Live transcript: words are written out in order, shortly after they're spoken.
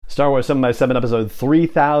Star Wars 7x7 episode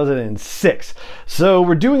 3006. So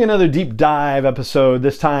we're doing another deep dive episode,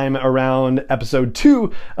 this time around episode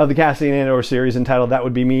 2 of the Cassian Andor series entitled That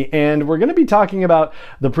Would Be Me. And we're going to be talking about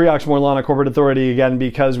the Preox Morlana Corporate Authority again,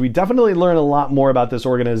 because we definitely learn a lot more about this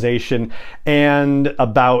organization and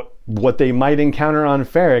about what they might encounter on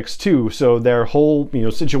Ferrix too. So their whole,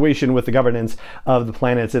 situation with the governance of the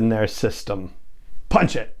planets in their system.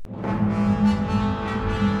 Punch it.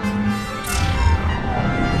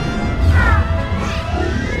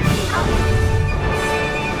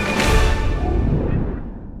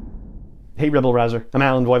 Hey Rebel Rouser, I'm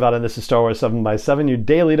Alan Voivod and this is Star Wars 7x7, your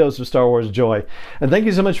daily dose of Star Wars joy. And thank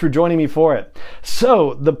you so much for joining me for it.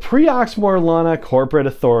 So, the Preox Morlana Corporate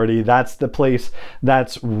Authority, that's the place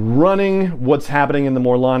that's running what's happening in the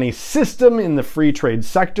Morlani system, in the free trade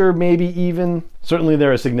sector maybe even. Certainly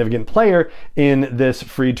they're a significant player in this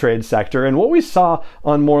free trade sector. And what we saw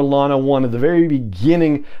on Morlana 1 at the very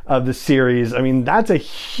beginning of the series, that's a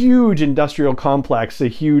huge industrial complex, a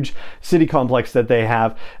huge city complex that they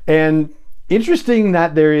have. And interesting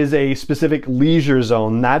that there is a specific leisure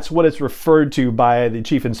zone. That's what it's referred to by the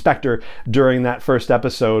chief inspector during that first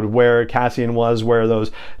episode, where Cassian was, where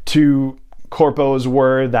those two corpos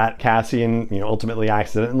were that Cassian, ultimately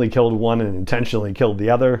accidentally killed one and intentionally killed the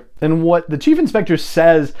other. And what the chief inspector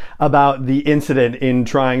says about the incident in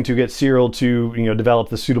trying to get Cyril to, develop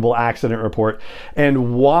the suitable accident report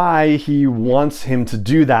and why he wants him to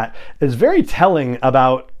do that is very telling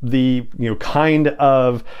about the, kind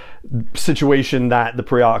of situation that the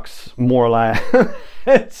Preox Morlana,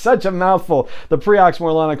 it's such a mouthful, the Preox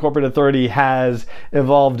Morlana Corporate Authority has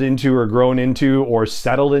evolved into or grown into or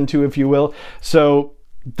settled into, if you will. So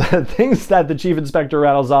the things that the chief inspector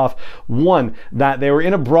rattles off: one, that they were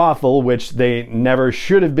in a brothel, which they never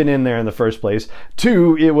should have been in there in the first place.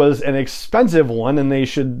 Two, it was an expensive one and they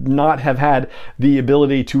should not have had the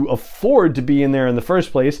ability to afford to be in there in the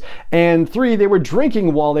first place. And three, they were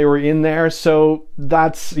drinking while they were in there, so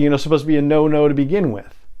that's, supposed to be a no-no to begin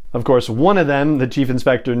with. Of course, one of them, the chief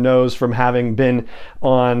inspector knows from having been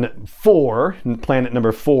on planet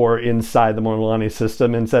number 4 inside the Morlani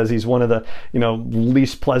system, and says he's one of the,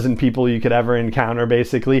 least pleasant people you could ever encounter,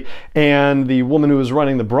 basically. And the woman who was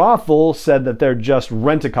running the brothel said that they're just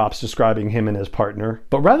rent-a-cops describing him and his partner.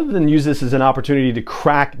 But rather than use this as an opportunity to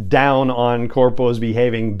crack down on corpos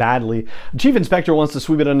behaving badly, the chief inspector wants to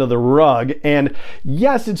sweep it under the rug. And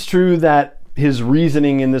yes, it's true that his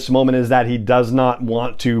reasoning in this moment is that he does not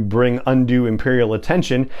want to bring undue imperial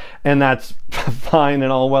attention, and that's fine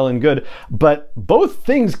and all well and good, but both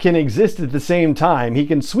things can exist at the same time. He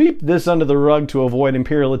can sweep this under the rug to avoid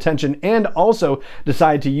imperial attention and also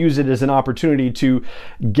decide to use it as an opportunity to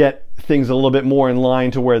get things a little bit more in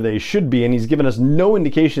line to where they should be, and he's given us no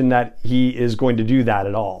indication that he is going to do that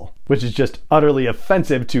at all, which is just utterly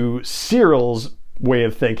offensive to Cyril's way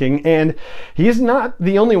of thinking. And he's not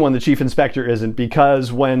the only one, the chief inspector isn't,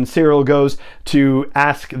 because when Cyril goes to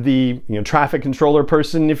ask the traffic controller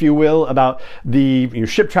person, if you will, about the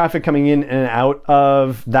ship traffic coming in and out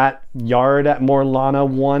of that yard at Morlana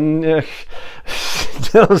 1,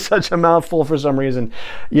 still such a mouthful for some reason.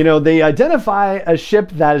 They identify a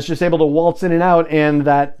ship that is just able to waltz in and out, and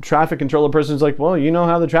that traffic controller person's like, well, you know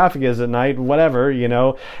how the traffic is at night, whatever,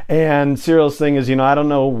 and Cyril's thing is, I don't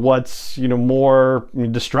know what's, more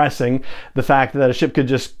distressing, the fact that a ship could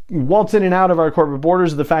just waltz in and out of our corporate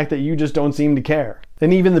borders, or the fact that you just don't seem to care.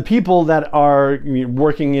 And even the people that are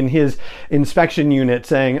working in his inspection unit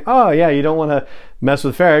saying, oh yeah, you don't want to mess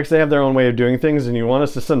with Ferrix, they have their own way of doing things, and you want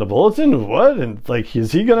us to send a bulletin? What? And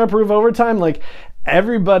is he gonna approve overtime?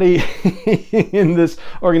 Everybody in this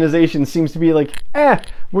organization seems to be like,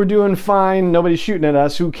 we're doing fine, nobody's shooting at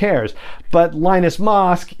us, who cares? But Linus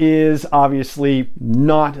Mosk is obviously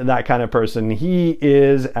not that kind of person. He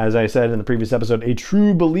is, as I said in the previous episode, a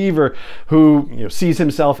true believer who sees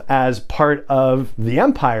himself as part of the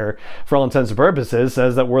Empire for all intents and purposes,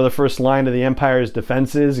 says that we're the first line of the Empire's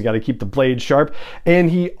defenses, you got to keep the blade sharp.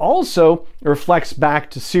 And he also reflects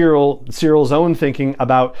back to Cyril's own thinking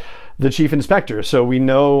about the chief inspector. So we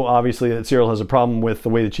know obviously that Cyril has a problem with the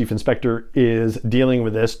way the chief inspector is dealing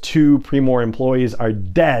with this. 2 Premor employees are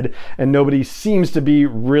dead and nobody seems to be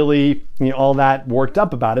really all that worked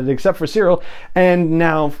up about it except for Cyril and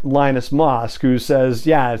now Linus Mosk, who says,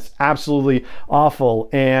 yeah, it's absolutely awful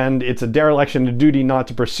and it's a dereliction of duty not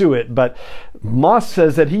to pursue it. But Mosk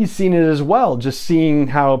says that he's seen it as well, just seeing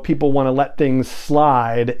how people want to let things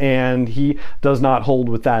slide, and he does not hold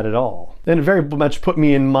with that at all. And it very much put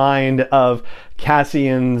me in mind of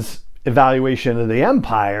Cassian's evaluation of the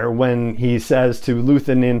Empire when he says to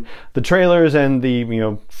Luthen in the trailers and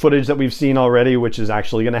the footage that we've seen already, which is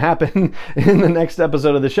actually going to happen in the next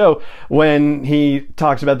episode of the show, when he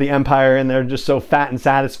talks about the Empire and they're just so fat and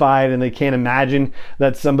satisfied and they can't imagine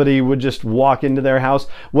that somebody would just walk into their house.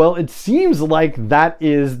 Well, it seems like that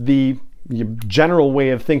is the general way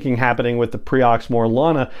of thinking happening with the Preox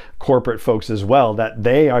Morlana corporate folks as well, that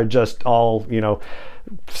they are just all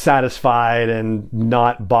satisfied and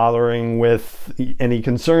not bothering with any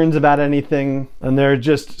concerns about anything, and they're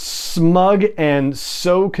just smug and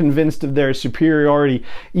so convinced of their superiority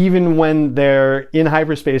even when they're in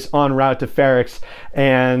hyperspace en route to Ferrix,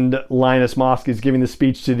 and Linus Mosk is giving the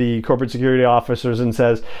speech to the corporate security officers and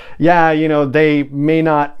says, yeah, they may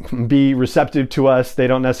not be receptive to us, they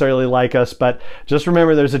don't necessarily like us, but just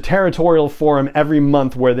remember there's a territorial forum every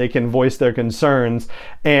month where they can voice their concerns.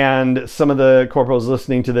 And some of the corporals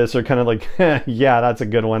listening to this are kind of like, yeah, that's a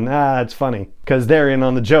good one. That's funny. Because they're in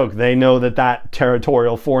on the joke. They know that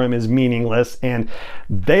territorial forum is meaningless and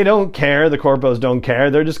they don't care. The corpos don't care.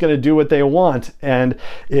 They're just going to do what they want. And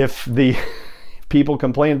if the people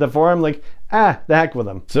complain at the forum, like, the heck with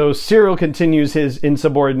them. So Cyril continues his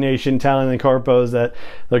insubordination, telling the corpos that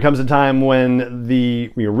there comes a time when the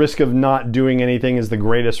risk of not doing anything is the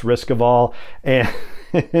greatest risk of all.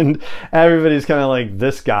 And everybody's kind of like,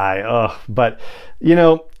 this guy, ugh. But,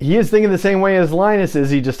 he is thinking the same way as Linus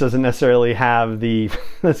is. He just doesn't necessarily have the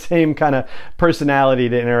same kind of personality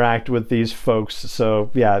to interact with these folks.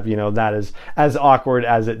 So, yeah, that is as awkward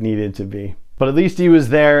as it needed to be. But at least he was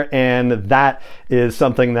there, and that is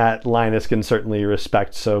something that Linus can certainly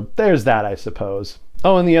respect. So there's that, I suppose.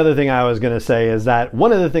 Oh, and the other thing I was going to say is that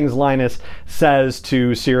one of the things Linus says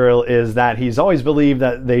to Cyril is that he's always believed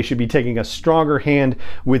that they should be taking a stronger hand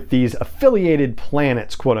with these affiliated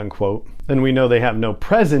planets, quote unquote. And we know they have no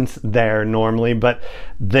presence there normally, but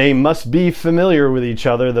they must be familiar with each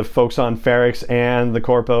other, the folks on Ferrix and the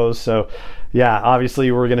Corpos. So yeah,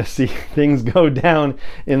 obviously we're going to see things go down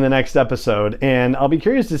in the next episode. And I'll be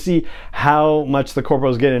curious to see how much the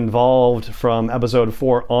Corpos get involved from episode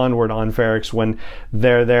 4 onward on Ferrix when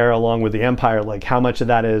they're there along with the Empire. Like how much of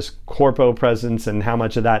that is Corpo presence and how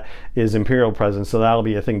much of that is Imperial presence. So that'll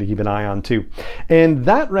be a thing to keep an eye on too. And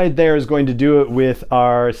that right there is going to do it with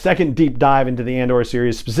our second deep dive into the Andor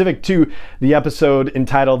series, specific to the episode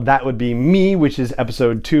entitled That Would Be Me, which is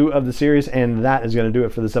episode 2 of the series. And that is going to do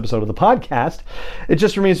it for this episode of the podcast. It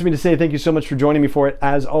just remains for me to say thank you so much for joining me for it,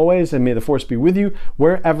 as always, and may the Force be with you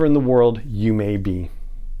wherever in the world you may be.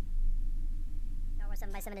 Star Wars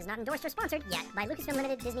 7x7 is not endorsed or sponsored yet by Lucasfilm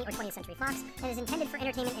Limited, Disney, or 20th Century Fox, and is intended for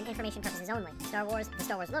entertainment and information purposes only. Star Wars, the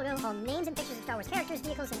Star Wars logo, all names and pictures of Star Wars characters,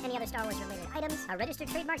 vehicles, and any other Star Wars related items are registered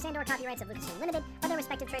trademarks and/or copyrights of Lucasfilm Limited, or their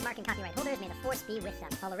respective trademark and copyright holders. May the Force be with them.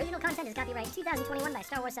 All original content is copyright 2021 by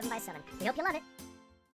Star Wars 7x7. We hope you love it.